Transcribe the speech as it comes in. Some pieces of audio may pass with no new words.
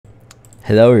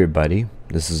Hello everybody,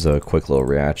 this is a quick little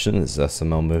reaction. This is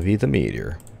SML movie, The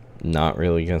Meteor. Not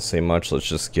really gonna say much, let's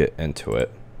just get into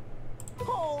it.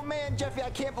 Oh man, Jeffy, I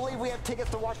can't believe we have tickets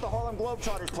to watch the Harlem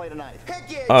Globetrotters play tonight.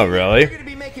 Heck yeah, Oh, dude. really? You're gonna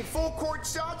be making full court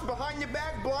shots behind your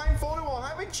back, blindfolded, while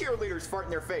having cheerleaders fart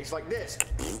in their face like this.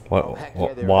 What? heck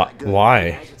yeah, they're Why? not good. Why?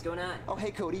 Guys, what's going on? Oh hey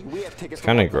Cody, we have tickets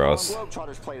Kinda to watch gross. the Harlem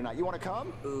Globetrotters play tonight. You wanna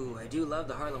come? Ooh, I do love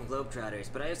the Harlem Globetrotters,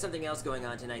 but I have something else going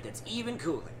on tonight that's even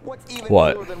cooler. What's even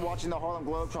What? cooler than watching the Harlem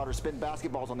Globetrotters spin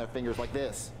basketballs on their fingers like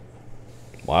this?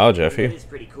 Wow, That Jeffy. is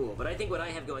pretty cool, but I think what I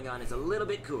have going on is a little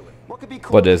bit cooler. What could be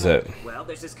cooler? What is than it? that? Well,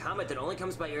 there's this comet that only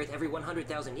comes by Earth every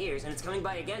 100,000 years, and it's coming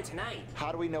by again tonight.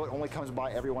 How do we know it only comes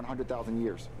by every 100,000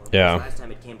 years? Well, Yeah. The last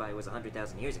time it came by was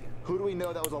 100,000 years ago. Who do we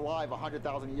know that was alive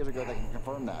 100,000 years ago that can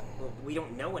confirm that? Well, we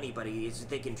don't know anybody, it's just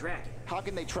they can track it. How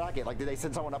can they track it? Like, did they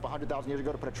send someone up 100,000 years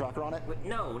ago to put a tracker on it? But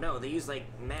no, they use, like,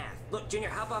 math. Look, Junior,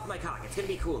 hop off my cock. It's gonna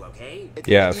be cool, okay? It's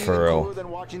Yeah, even for real. cooler than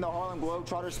watching the Harlem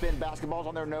Globetrotters spin basketballs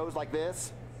on their nose like this?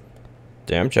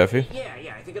 Damn, Jeffy. Yeah,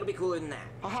 I think it'll be cooler than that.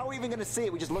 How are we even gonna see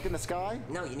it? We just look in the sky?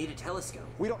 No, you need a telescope.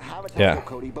 We don't have a Yeah. telescope,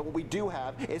 Cody, but what we do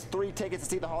have is 3 tickets to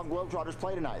see the Harlem Globetrotters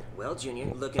play tonight. Well, Junior,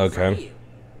 look in Okay. front of you.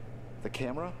 The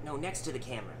camera? No, next to the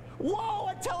camera. Whoa,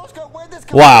 a telescope! Where'd this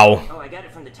come Wow. from? Oh, I got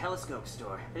it from the telescope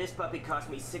store. This puppy cost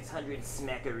me 600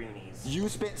 smackaroonies. You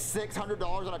spent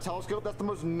 $600 on a telescope? That's the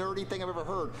most nerdy thing I've ever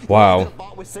heard. Wow. You could have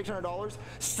bought with $600?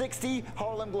 60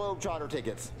 Harlem Globetrotter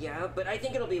tickets. Yeah, but I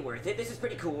think it'll be worth it. This is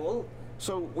pretty cool.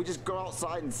 So we just go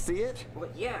outside and see it? Well,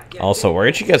 yeah. Also,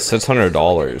 where'd you get $600?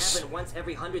 This is only gonna happen once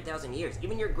every 100,000 years.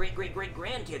 Even your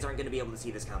great-great-great-grandkids aren't gonna be able to see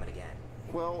this comet again.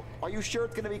 Well, are you sure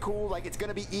it's gonna be cool? Like, it's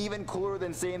gonna be even cooler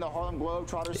than seeing the Harlem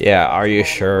Globetrotters? Yeah, are you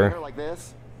spin sure? basketball like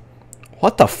this?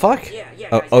 What the fuck? Yeah,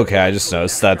 Oh, guys, okay, I it's just cool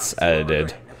noticed now, I that's promise. edited.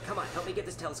 Now, come on, help me get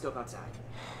this telescope outside.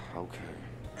 Okay.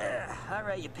 All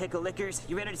right, you pickle lickers.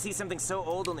 You ready to see something so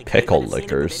old only Pickle cavemen have seen it,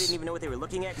 but lickers. They didn't even know what they were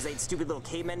looking at because they had stupid little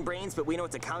cavemen brains, but we know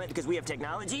it's a comet because we have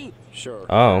technology. Sure.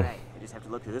 Oh. All right, I just have to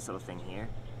look through this little thing here.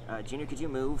 Junior, could you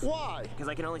move? Why? Because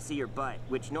I can only see your butt,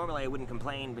 which normally I wouldn't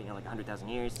complain, but you know, like 100,000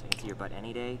 years, I can see your butt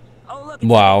any day. Oh, look, it's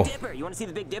Wow. the Big Dipper. You want to see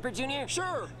the Big Dipper, Junior?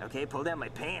 Sure. Okay, pull down my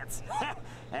pants.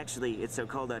 Actually, it's so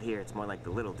cold out here, it's more like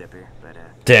the Little Dipper, but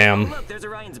Damn. Oh, look, there's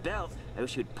Orion's belt. I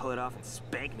wish you'd pull it off and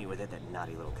spank me with it, that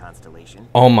naughty little constellation.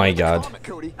 Oh my god. Comet,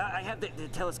 Cody. I have the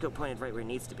telescope pointed right where it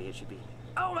needs to be. It should be.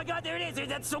 Oh my god, there it is!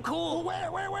 That's so cool! Where?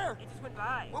 It just went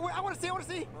by. Wait, I want to see.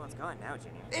 Well, it's gone now,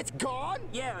 Junior. It's gone?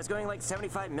 Yeah, it was going like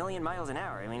 75 million miles an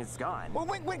hour. I mean, it's gone. Well,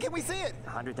 when can we see it?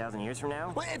 100,000 years from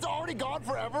now? Wait, it's already gone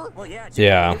forever? Well, yeah, Junior,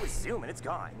 Yeah. it was Zoom and it's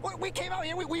gone. Wait, we came out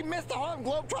here, we missed the Harlem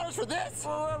Globetrotters for this?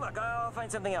 Well, look, I'll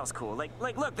find something else cool. Like,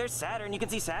 look, there's Saturn. You can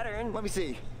see Saturn. Let me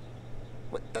see.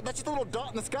 What, that's just a little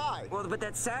dot in the sky. Well, but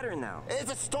that's Saturn, though. It's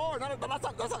a star, that's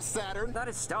not Saturn. Not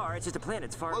a star. It's just a planet.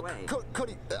 It's far Well, away.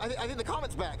 Cody, I think the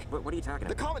comet's back. What are you talking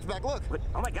The about? comet's back, look. What?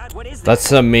 Oh my god, what is that?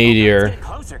 That's a Oh, meteor. it's getting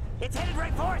closer. It's headed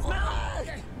right for us.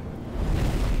 No!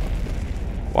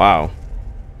 Wow.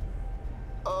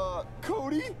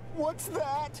 Cody, what's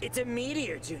that? It's a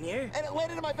meteor, Junior. And it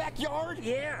landed in my backyard?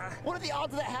 Yeah. What are the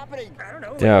odds of that happening? I don't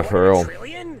know. Yeah, like, for what, real. a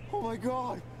trillion? Oh my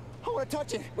god. I want to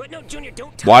touch it. What? No, Junior,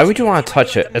 don't touch Why would you it. wanna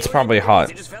touch it? Like a It's million probably degrees.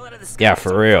 hot. It just fell out of the sky. Yeah, It's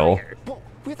for on real. fire. Well,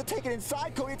 we have to take it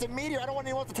inside, Cody. It's a meteor. I don't want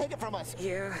anyone else to take it from us.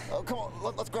 Yeah. Oh, come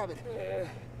on. Let's grab it.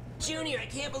 Junior, I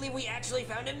can't believe we actually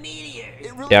found a meteor.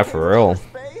 It really Yeah, came for from real. outer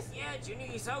Space? Yeah, Junior,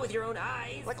 you saw it with your own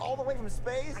eyes. Like all the way from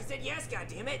space? I said yes,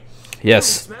 goddammit. Yes.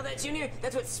 You smell that, Junior?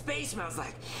 That's what space smells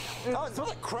like. Oh, it smells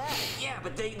like crap. Yeah,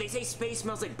 but they say space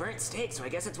smells like burnt steak, so I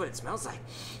guess that's what it smells like.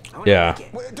 I wanna Yeah. lick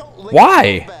it. Wait, don't lick Why?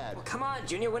 it. It's bad. Well, come on,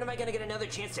 Junior. When am I gonna get another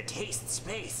chance to taste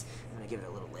space? I'm gonna give it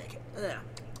a little lick. Ugh.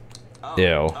 Oh, Ew.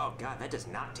 oh god, that does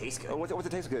not taste good. What's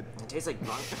it taste good? It tastes like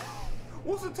bung.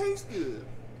 What's it taste good?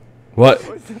 What?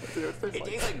 It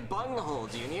tastes like bunghole,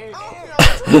 Junior.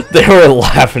 They were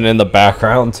laughing in the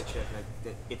background.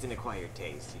 It's an acquired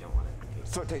taste. You don't want to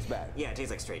taste. So it tastes bad. Yeah, it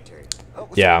tastes like straight turd. Oh,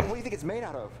 so Yeah. What do you think it's made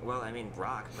out of? Well, I mean,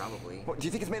 rock, probably. What, do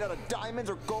you think it's made out of diamonds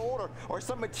or gold or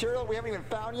some material we haven't even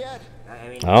found yet? I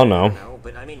mean, I don't know.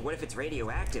 But I mean, what if it's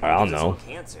radioactive? I don't It gives us know. all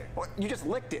Cancer. What, you just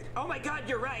licked it. Oh my God,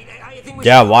 you're right. I think we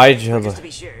Yeah, should call why'd an expert you- just to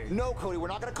be sure. No, Cody, we're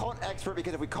not going to call an expert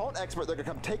because if we call an expert, they're going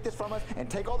to come take this from us and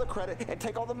take all the credit and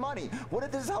take all the money. What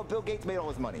if this is how Bill Gates made all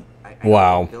his money? I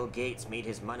Wow. don't think Bill Gates made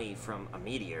his money from a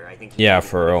meteor. I think he Yeah, made his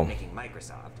for money real. from making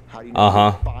Microsoft. How do you know Uh-huh.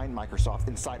 you can find Microsoft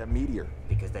inside a meteor?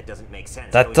 Because that doesn't make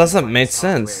sense. That How would you doesn't find make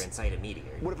software sense. Inside a meteor.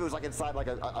 What if it was like inside like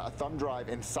a thumb drive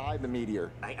inside the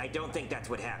meteor? I don't think that's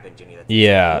what happened, Jimmy. That's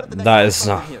Yeah, What if the next that time is it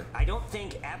comes not. in here? I don't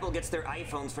think Apple gets their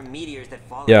iPhones from meteors that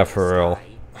fall Yeah, out of for the real. sky.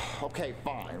 Okay,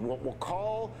 fine. We'll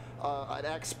call an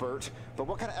expert, but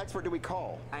what kind of expert do we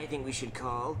call? I think we should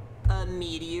call a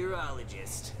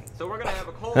meteorologist. So we're going to have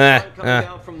a cold front coming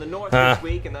down from the north this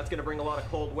week, and that's going to bring a lot of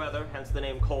cold weather, hence the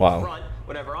name cold front.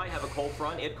 Whenever I have a cold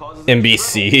front, it causes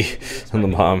NBC on the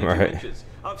bottom right. inches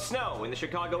of snow in the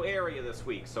Chicago area this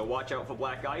week. So watch out for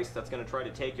black ice. That's going to try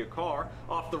to take your car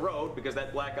off the road because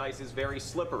that black ice is very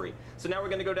slippery. So now we're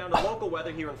going to go down to local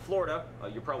weather here in Florida.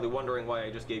 You're probably wondering why I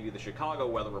just gave you the Chicago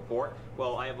weather report.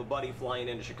 Well, I have a buddy flying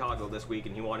into Chicago this week,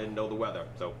 and he wanted to know the weather.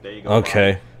 So there you go.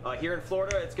 Okay. Here in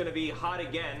Florida, it's going to be hot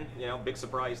again. You know, big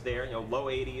surprise there. You know, low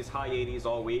 80s, high 80s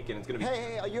all week, and it's going to be...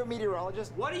 Hey, are you a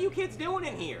meteorologist? What are you kids doing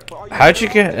in here? Well, How'd you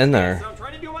get in there? I'm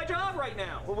trying to do my job right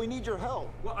now. Well, we need your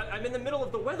help. Well, I'm in the middle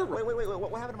of the weather report. Wait,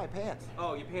 what happened to my pants?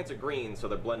 Oh, your pants are green, so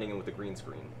they're blending in with the green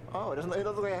screen. Oh, it doesn't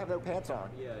look like I have no pants on.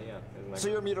 Yeah. Isn't that So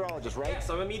you're a meteorologist, right? Yes,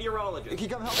 I'm a meteorologist. Can you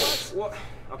come help us? Well,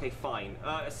 okay, fine.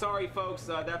 Sorry, folks.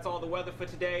 That's all the weather for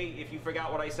today. If you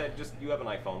forgot what I said, just you have an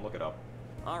iPhone. Look it up.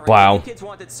 All right, Wow. you kids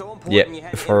want it so important you Yeah,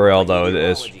 had to for real implement though, it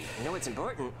is. meteorology. You know what's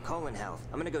important? Colon health.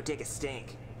 I'm gonna go take a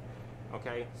stink.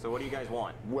 Okay, so what do you guys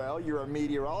want? Well, you're a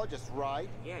meteorologist, right?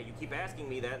 Yeah, you keep asking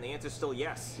me that, and the answer's still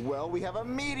yes. Well, we have a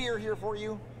meteor here for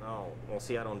you. Oh, well,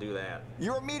 see, I don't do that.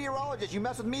 You're a meteorologist. You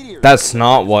mess with meteors. That's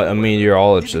not what a You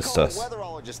meteorologist can does. call a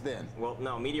weatherologist then. Well,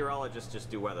 no, meteorologists just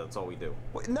do weather. That's all we do.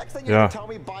 Well, next thing you're Yeah. gonna tell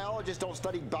me, biologists don't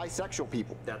study bisexual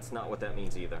people. That's not what that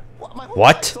means either. Well, my whole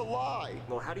What? life's a lie.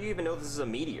 Well, how do you even know this is a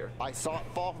meteor? I saw it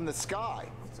fall from the sky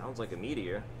Sounds like a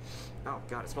meteor. Oh,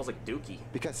 God, it smells like dookie.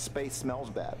 because space smells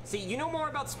bad. See, you know more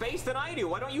about space than I do.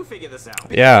 Why don't you figure this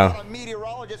out? Yeah. A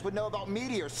meteorologist would know about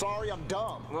meteors. Sorry, I'm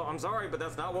dumb. Well, I'm sorry, but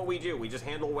that's not what we do. We just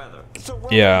handle weather. So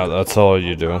where Yeah, that's all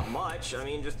you do. Not much. I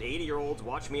mean, just 80-year-olds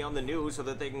watch me on the news so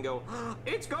that they can go,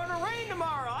 it's gonna rain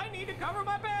tomorrow. I need to cover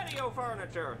my patio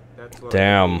furniture. That's what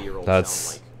Damn, 80-year-olds that's-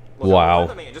 sound like. Look, wow. I'm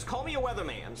a weatherman. Just call me a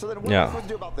weatherman. So then what Yeah. are we supposed to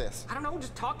do about this? I don't know.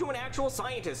 Just talk to an actual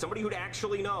scientist, somebody who'd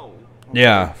actually know.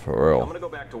 Yeah, for I'm real. gonna go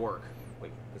back to work.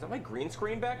 Wait, is that my green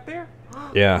screen back there?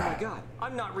 Yeah. Oh my God,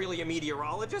 I'm not really a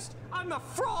meteorologist. I'm a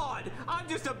fraud. I'm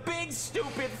just a big,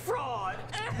 stupid fraud.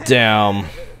 Damn.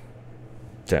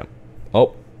 Damn.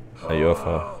 Oh, a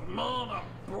UFO.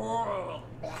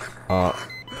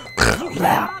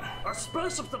 A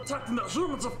spaceship detecting that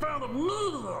humans have found a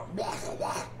meteor.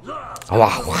 Yeah, it's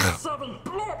Wow. got 7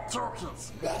 blood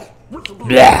tokens. We can be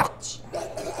Blah. rich.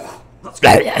 Let's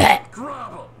go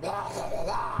grab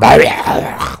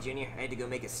it. Junior, I had to go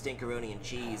make a stinkeroni and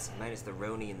cheese, minus the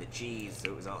roni and the cheese,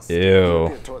 so it was all You Ew.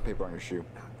 have toilet paper on your shoe.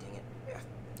 Oh, dang it.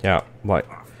 Yeah. What?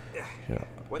 Yeah.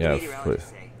 What'd Yeah. the meteorologist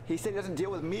say? He said he doesn't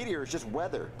deal with meteors, just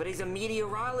weather. But he's a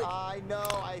meteorologist. I know.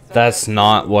 I said That's that.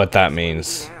 not what that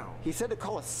means. Now. He said to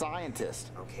call a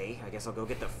scientist. Okay, I guess I'll go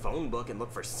get the phone book and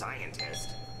look for scientist.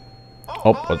 Oh,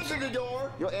 I'll what's- answer the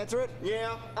door. You'll answer it?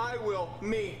 Yeah, I will.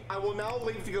 Me. I will now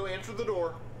leave to go answer the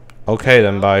door. Okay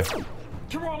then. Bye.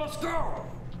 Come on, let's go.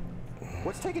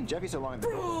 What's taking Jeffy so long?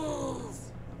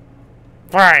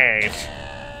 Right.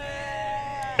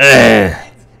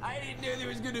 I didn't know there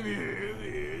was gonna be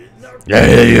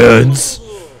Aliens.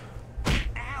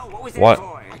 Ow, what was that What?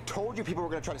 for? I told you people were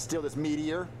gonna try to steal this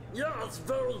meteor. Yeah, it's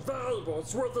very valuable.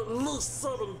 It's worth at least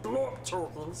 7 blood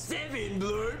tokens. 7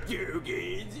 blood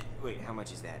tokens. Wait, how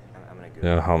much is that? I'm gonna go.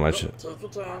 Yeah. How much? Take your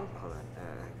time. Hold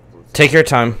on. Take your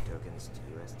time. Tokens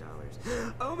to US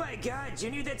dollars. Oh my God,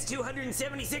 Junior, that's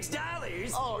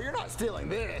 $276. Oh, you're not stealing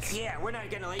this. Yeah, we're not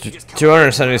gonna let you just come.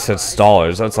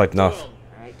 $276. That's like nothing.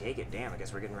 All right, take it. Damn, I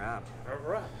guess we're getting robbed. All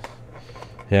right.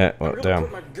 Yeah. Well, I'm gonna damn.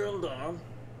 put my gun down.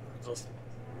 Just.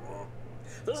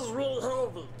 This is really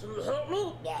heavy. Can you help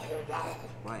me?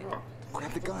 What?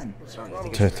 Grab the gun. Sorry, I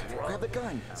think Dude. it's Grab the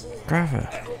gun. Grab it.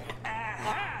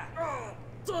 Oh,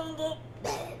 dang it.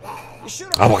 You should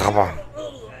Ah, have. bah,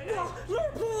 bah.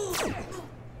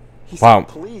 He said, Wow.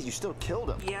 please, you still killed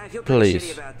him. Yeah, I feel kind of Please.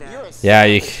 shitty about that. You're a Yeah,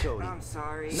 you- savage, Cody. I'm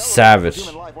sorry. No, Savage.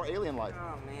 Human life or alien life.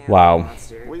 Oh man. Wow.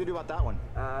 Monster. What are you gonna do about that one?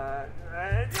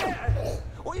 Yeah.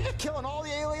 Well, you're just killing all the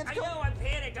aliens. I know, I'm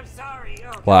panicked. I'm sorry.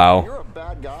 Oh, Wow. You're a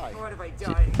bad guy. what have I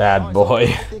done? Bad boy.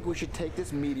 I think we should take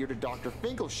this meteor to Dr.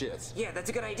 Finkelshitz. Yeah, that's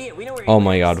a good idea. We know where. Oh he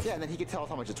my lives. God. Yeah, and then he can tell us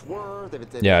how much it's worth. If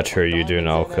it's, Yeah, if true. You do diamonds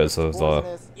know in it, because if of it's the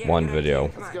poisonous. Yeah, one good video.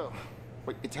 idea. Come Let's on. go.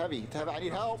 Wait, it's heavy. It's heavy. I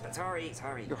need help. Sorry,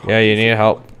 sorry. Yeah, you need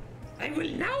help. I will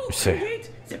now See. create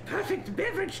the perfect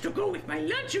beverage to go with my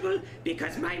Lunchable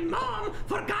because my mom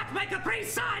forgot my Capri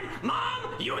Sun.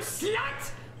 Mom, you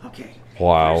slut! Okay.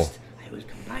 Wow. First, I will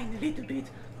combine a little bit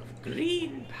of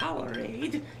green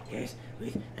Powerade, yes,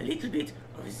 with a little bit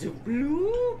of the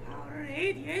blue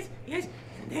Powerade, yes, yes,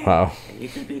 and then Wow. a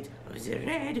little bit of the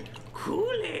red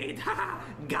Kool-Aid. Haha,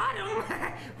 got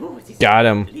him! Oh, this is Got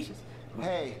him. delicious.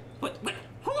 Hey. What?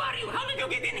 Who are you? How did you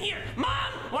get in here?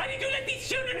 Mom, why did you let these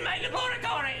children in my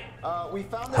laboratory? We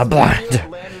found I'm this blind. meteor that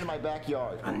landed in my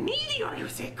backyard. A meteor, you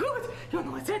say? Good. You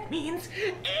know what that means?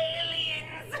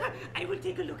 Aliens! I will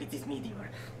take a look at this meteor.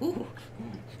 Ooh.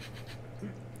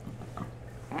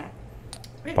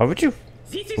 Why would you?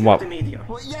 This is What? not a meteor.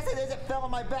 Well, yes, it is. It fell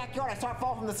in my backyard. I saw it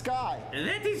fall from the sky.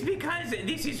 That is because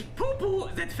this is poo-poo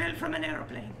that fell from an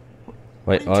aeroplane.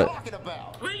 Wait, What are you what? talking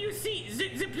about? Well, you see,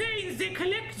 the planes, they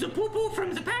collect the poo-poo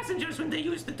from the passengers when they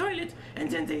use the toilet, and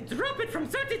then they drop it from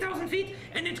 30,000 feet,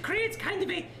 and it creates kind of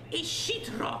a sheet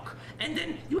rock. And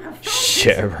then you have found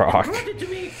Shit this rock. and brought it to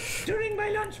me during my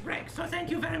lunch break, so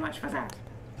thank you very much for that.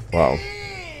 Wow.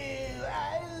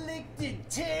 I licked the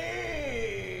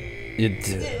turd.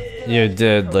 You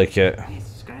did lick it.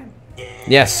 Yes, Scram.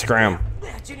 Yes, Scram.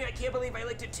 Junior, I can't believe I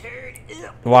licked a turd.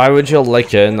 Why would you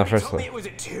lick it in the first Told me place? it was a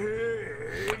turd.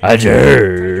 A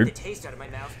turd. The taste out of my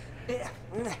mouth.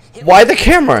 Why the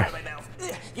camera?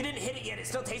 You didn't hit it yet. It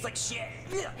still tastes like shit.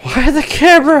 Why the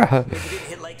camera? You didn't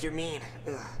hit like you're mean.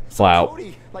 Wow.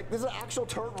 Cody, like this is an actual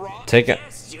turd rock. Take it.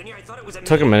 Yes, Junior. I thought it was a.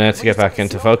 Took a minute to get back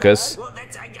into focus. Well,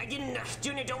 that's I didn't.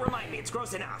 Junior, don't remind me. It's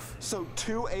gross enough. So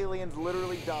 2 aliens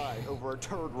literally died over a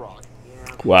turd rock.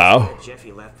 Yeah, Wow.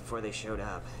 Jeffy left before they showed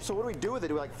up. So what do we do with it?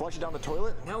 Do we like flush it down the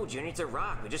toilet? No, Junior, it's a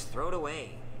rock. We just throw it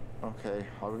away. Okay,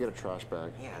 I'll go get a trash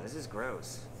bag. Yeah, this is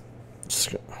gross.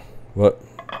 What?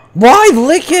 Why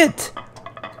lick it?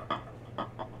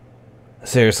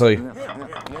 Seriously?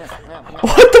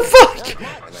 What the fuck?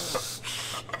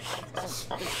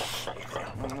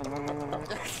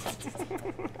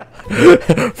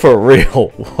 For real?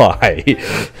 Why?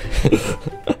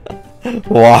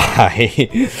 Why?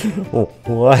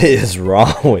 What is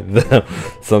wrong with them?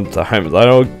 Sometimes I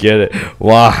don't get it.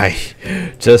 Why?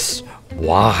 Just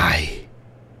why?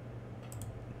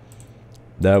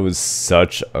 That was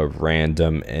such a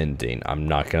random ending. I'm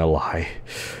not gonna lie.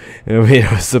 I mean,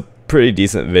 it was a pretty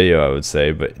decent video, I would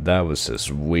say, but that was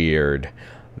just weird,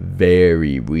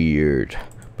 very weird.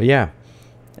 But yeah,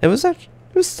 it was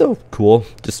still cool.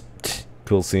 Just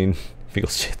cool seeing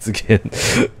people's shits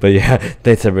again. But yeah,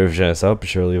 thanks everybody for joining us out. Be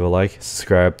sure to leave a like,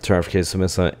 subscribe, turn on notifications so you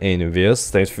miss on any new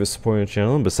videos. Thanks for supporting the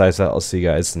channel. And besides that, I'll see you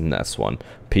guys in the next one.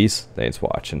 Peace. Thanks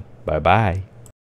for watching. Bye bye.